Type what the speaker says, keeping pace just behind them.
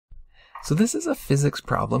So this is a physics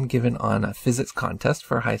problem given on a physics contest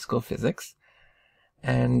for high school physics.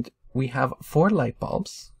 And we have 4 light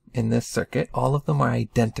bulbs in this circuit. All of them are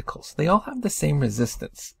identical. So they all have the same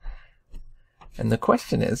resistance. And the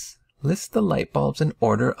question is, list the light bulbs in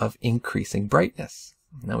order of increasing brightness.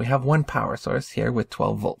 Now we have one power source here with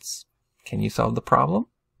 12 volts. Can you solve the problem?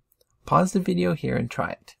 Pause the video here and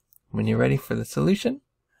try it. When you're ready for the solution,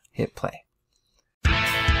 hit play.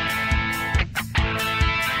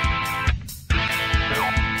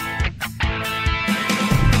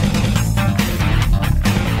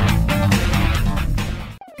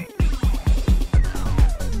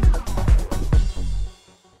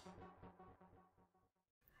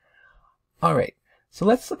 Alright, so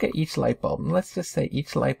let's look at each light bulb, and let's just say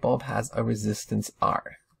each light bulb has a resistance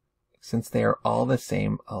R. Since they are all the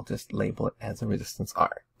same, I'll just label it as a resistance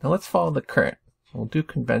R. Now let's follow the current. We'll do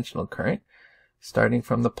conventional current, starting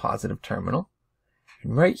from the positive terminal.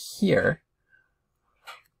 And right here,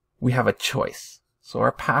 we have a choice. So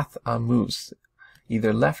our path moves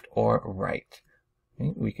either left or right.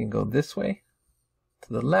 Okay? We can go this way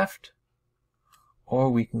to the left, or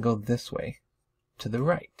we can go this way to the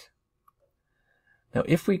right. Now,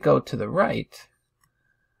 if we go to the right,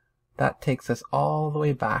 that takes us all the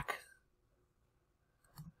way back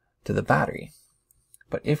to the battery.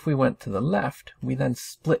 But if we went to the left, we then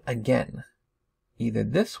split again, either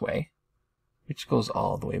this way, which goes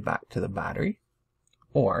all the way back to the battery,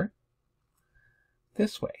 or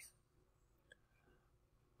this way,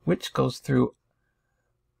 which goes through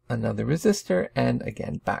another resistor and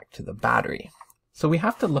again back to the battery. So we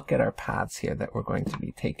have to look at our paths here that we're going to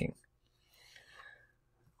be taking.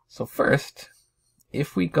 So first,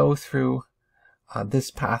 if we go through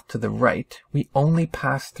this path to the right, we only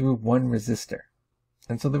pass through one resistor.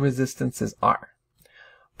 And so the resistance is R.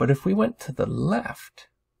 But if we went to the left,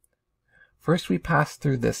 first we pass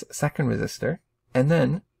through this second resistor, and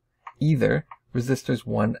then either resistors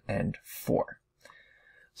 1 and 4.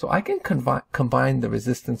 So I can combine the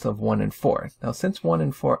resistance of 1 and 4. Now since 1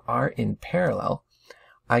 and 4 are in parallel,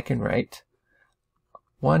 I can write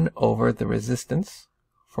 1 over the resistance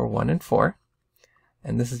for 1 and 4,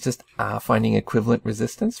 and this is just finding equivalent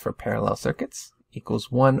resistance for parallel circuits, equals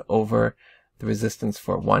 1 over the resistance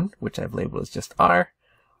for 1, which I've labeled as just R,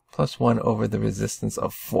 plus 1 over the resistance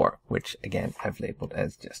of 4, which again I've labeled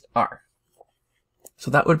as just R. So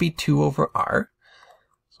that would be 2 over R,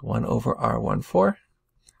 so 1 over R14.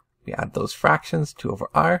 We add those fractions, 2 over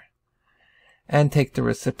R, and take the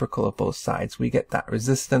reciprocal of both sides. We get that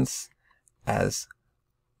resistance as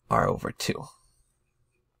R over 2.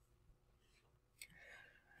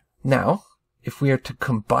 Now, if we are to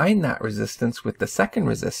combine that resistance with the second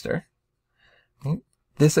resistor,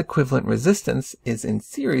 this equivalent resistance is in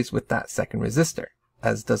series with that second resistor,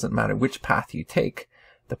 as doesn't matter which path you take.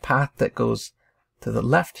 The path that goes to the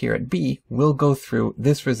left here at B will go through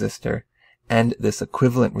this resistor and this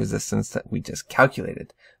equivalent resistance that we just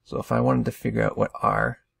calculated. So if I wanted to figure out what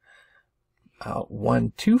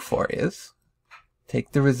R124 is,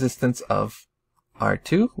 take the resistance of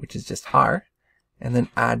R2, which is just R, and then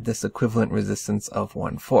add this equivalent resistance of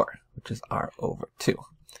 1,4, which is R over 2.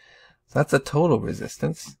 So that's a total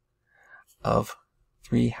resistance of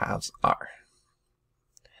 3/2 R.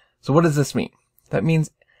 So what does this mean? That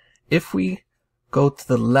means if we go to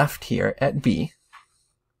the left here at B,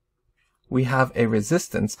 we have a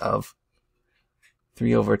resistance of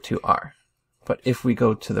 3 over 2 R. But if we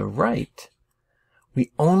go to the right,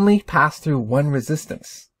 we only pass through one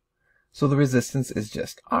resistance. So the resistance is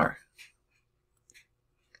just R.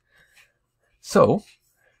 So,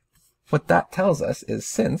 what that tells us is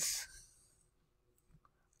since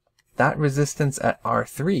that resistance at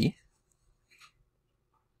R3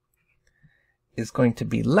 is going to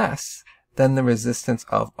be less than the resistance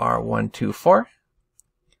of R124,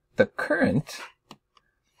 the current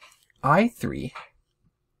I3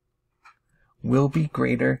 will be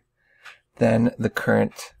greater than the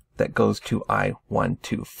current that goes to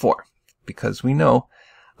I124, because we know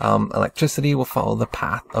electricity will follow the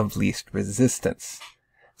path of least resistance.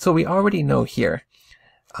 So we already know here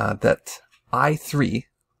that I3,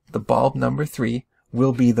 the bulb number 3,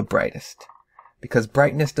 will be the brightest, because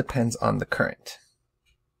brightness depends on the current.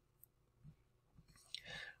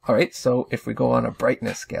 Alright, so if we go on a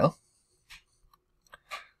brightness scale,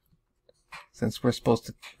 since we're supposed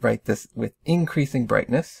to write this with increasing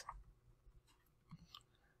brightness,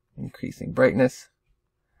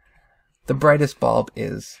 the brightest bulb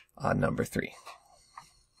is number 3.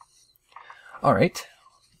 Alright,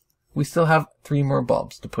 we still have 3 more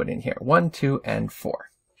bulbs to put in here, 1, 2, and 4.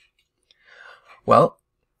 Well,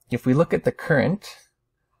 if we look at the current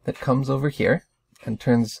that comes over here and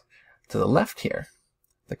turns to the left here,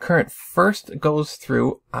 the current first goes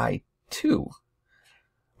through I2,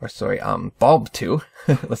 or sorry, bulb 2,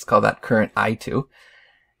 let's call that current I2,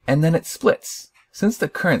 and then it splits. Since the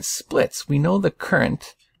current splits, we know the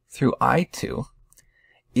current through I2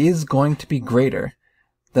 is going to be greater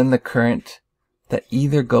than the current that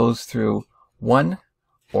either goes through 1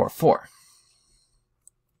 or 4.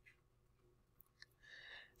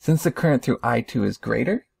 Since the current through I2 is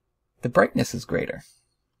greater, the brightness is greater.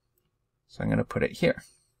 So I'm going to put it here.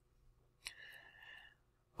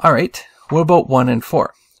 Alright, what about 1 and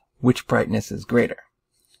 4? Which brightness is greater?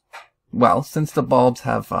 Well, since the bulbs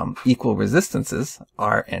have equal resistances,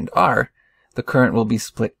 R and R, the current will be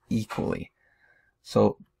split equally.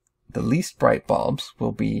 So the least bright bulbs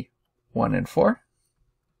will be 1 and 4,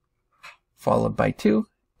 followed by 2,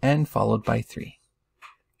 and followed by 3.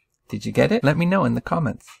 Did you get it? Let me know in the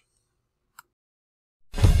comments.